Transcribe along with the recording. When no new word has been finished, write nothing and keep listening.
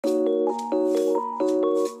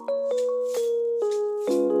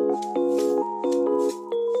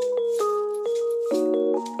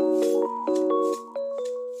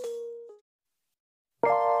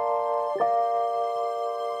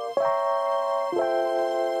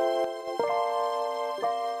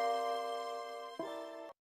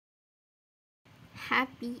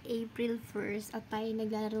Happy April 1st at tayo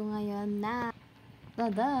naglalaro ngayon na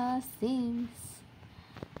The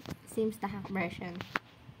Sims na hack version.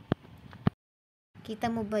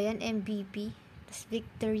 Kita mo ba yan? MVP tas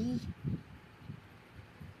victory.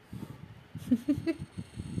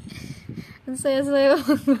 Ang saya-saya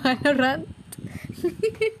mag-Valorant.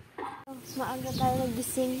 Maaga tayo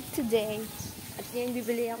nagising today at ngayon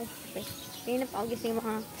bibili ako kape. Ngayon na pa ako gising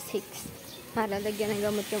mga 6 para lagyan ng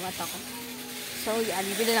gamot yung mata ko. So, yan.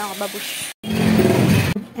 Bibili lang ako, babush.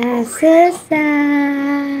 As a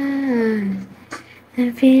sun,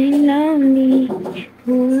 I'm feeling lonely.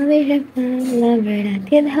 Who wish I found a lover that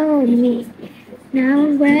could hold me. Now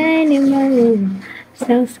I'm running my room,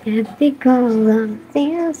 so skeptical. I'm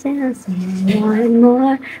still more and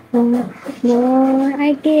more.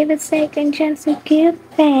 I give a second chance to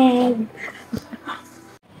Cupid.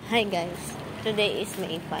 Hi guys, today is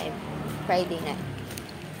May 5, Friday night.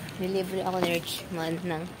 Nilibre ako ni Richmond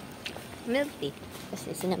ng milk tea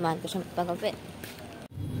kasi sinamahan ko siya pagkape.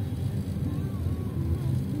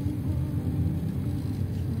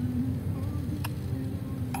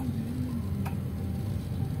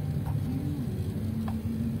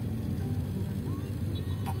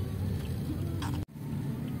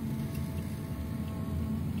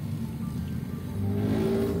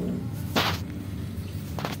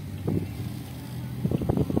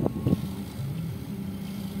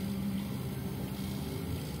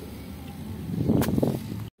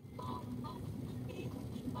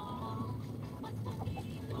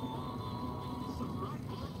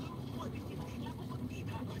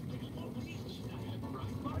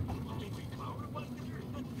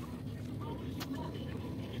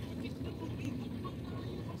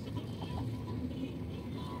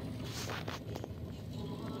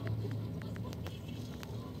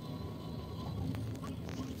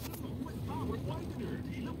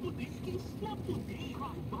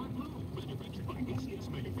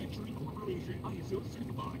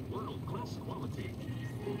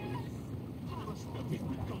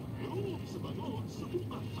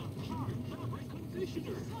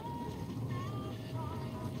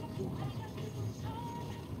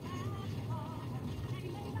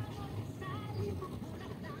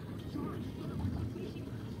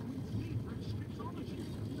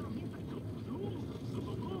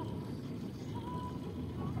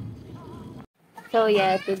 So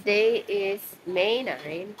yeah, today is May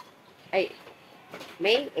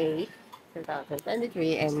 8th,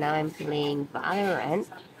 2023, and now I'm playing Valorant.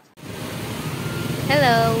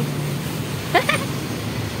 Hello!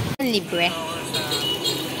 Libre.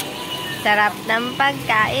 Sarap ng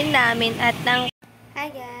pagkain namin at ng...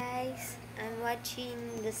 Hi guys! I'm watching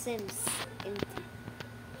The Sims.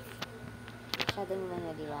 Masyadong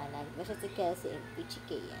manaliwanag. Basta si Kelsey and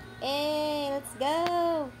Pichike yan. Hey! Let's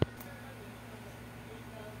go!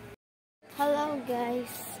 Hello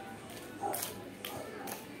guys!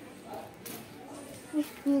 Ay,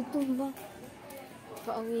 YouTube ba?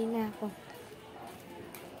 Pauwi na ako.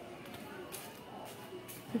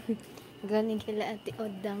 Galing kila Ate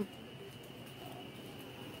Odang.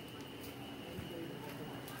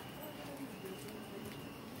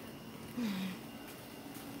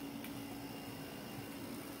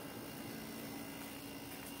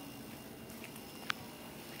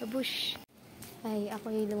 Babush. Ay, ako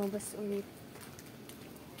yung lumabas ulit.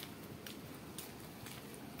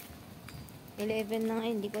 11 na nga,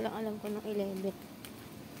 hindi ko lang alam kung 11.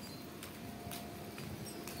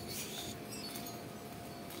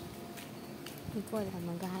 Hindi ko alam,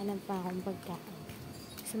 maghahanap pa akong pagkain.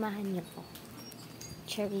 Samahan niyo po.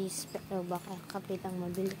 Cherries, pero baka kapit ang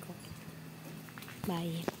mabili ko.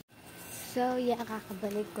 Bye. So, yeah,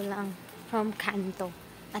 kakabalik ko lang from Kanto.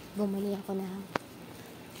 At bumili ako ng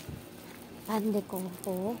pande ko.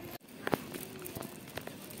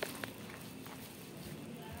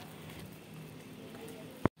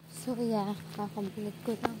 So, yeah, kakabalik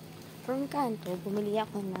ko lang from Kanto. Bumili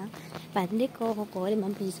ako ng pande ko, 5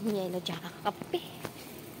 pisong yelo, tsaka kape.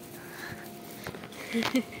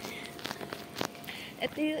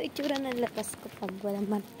 Ito yung itsura ng labas ko pag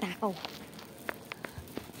walang matao.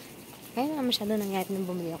 Kaya nga masyado nangyari nung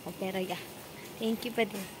bumili ako. Pero yeah, thank you pa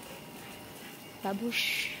din.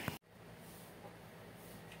 Babush!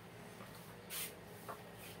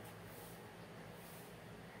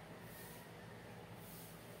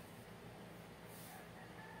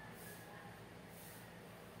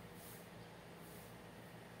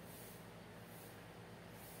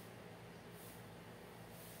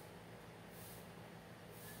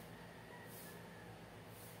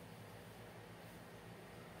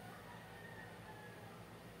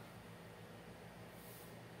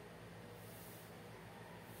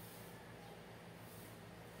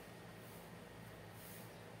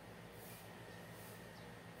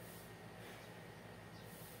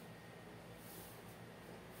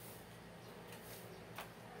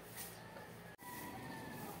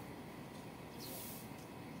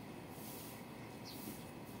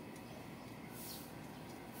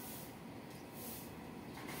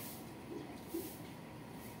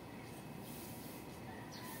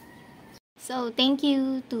 So, thank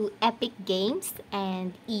you to Epic Games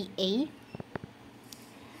and EA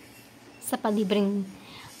sa palibreng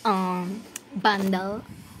bundle.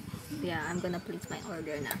 Yeah, I'm gonna place my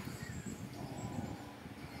order na.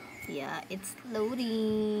 Yeah, it's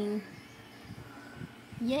loading.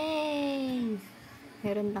 Yay!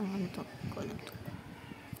 Meron lang ano to.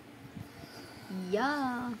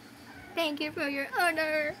 Yeah! Thank you for your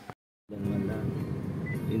order!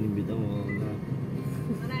 Inimbita mo na.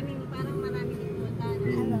 Maraming iputan.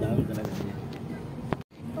 Dami talaga niya.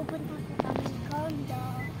 Pupunta ko kami condo.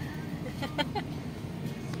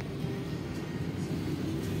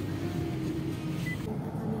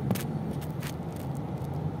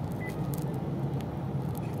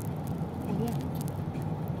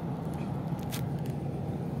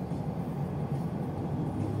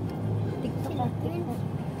 TikTok ka, TikTok.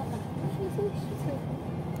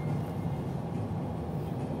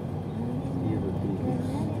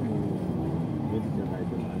 Pwede siya tayo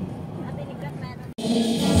dumaan.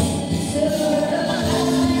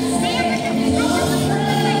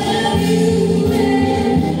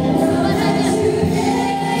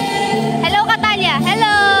 Hello, Katalia!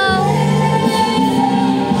 Hello!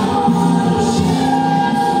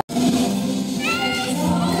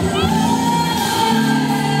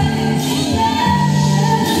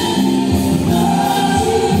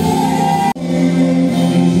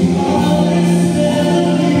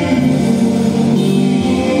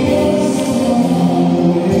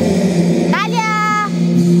 Talia!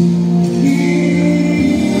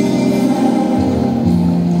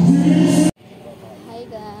 Hi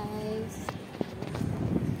guys!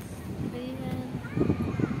 Ayan.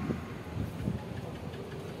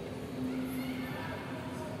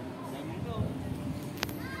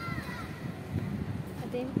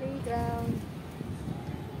 Ito yung playground.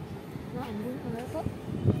 Andun na po.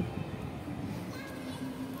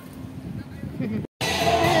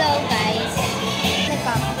 Hello guys! May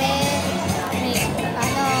kape,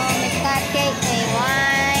 may cupcake, may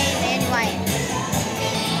wine, and wine.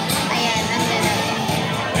 Ayan, andun na.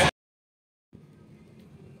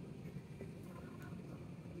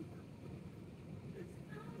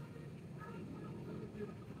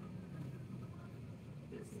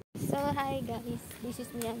 So, hi guys. This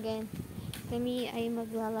is me again. Kami ay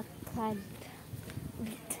maglalakad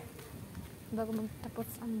ulit bago magtapos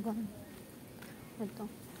ang buwan. Ito.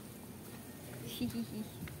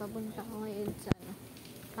 Papunta ako ngayon sa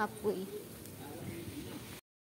halfway.